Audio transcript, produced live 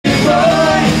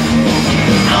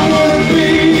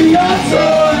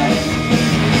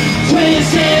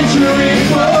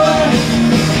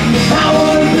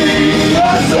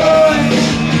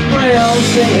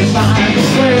say it's fine,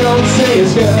 we don't say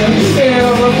it's good.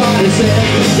 Everybody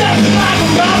says just like a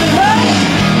Robin Hood.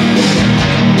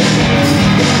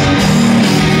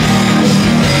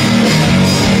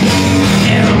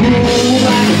 And I move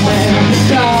like a man,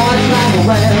 dodge like a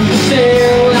ram,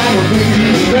 sail like a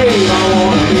breeze, babe, I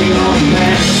wanna be on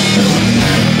that.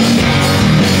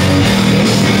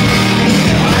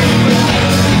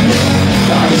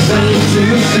 Things you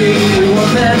see were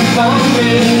meant for me,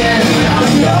 and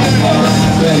I'm your boy,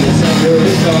 ready to send you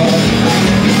a call.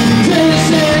 10th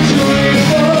century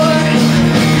boy,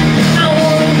 I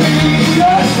wanna be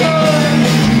your son.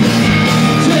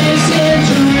 20th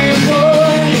century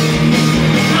boy,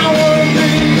 I wanna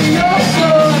be your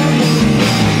son.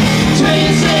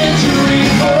 20th century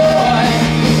boy,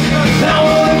 I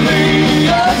wanna be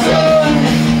your son.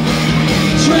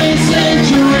 20th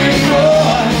century boy,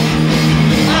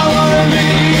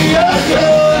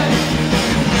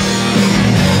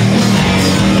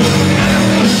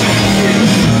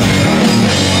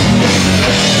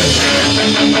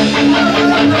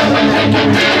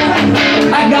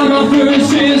 I got my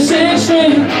first in 6th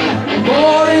string,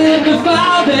 born in the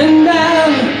 5 and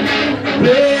down,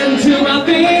 playing till my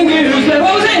fingers bled.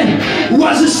 What was it?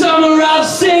 Was the summer of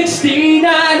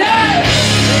 '69?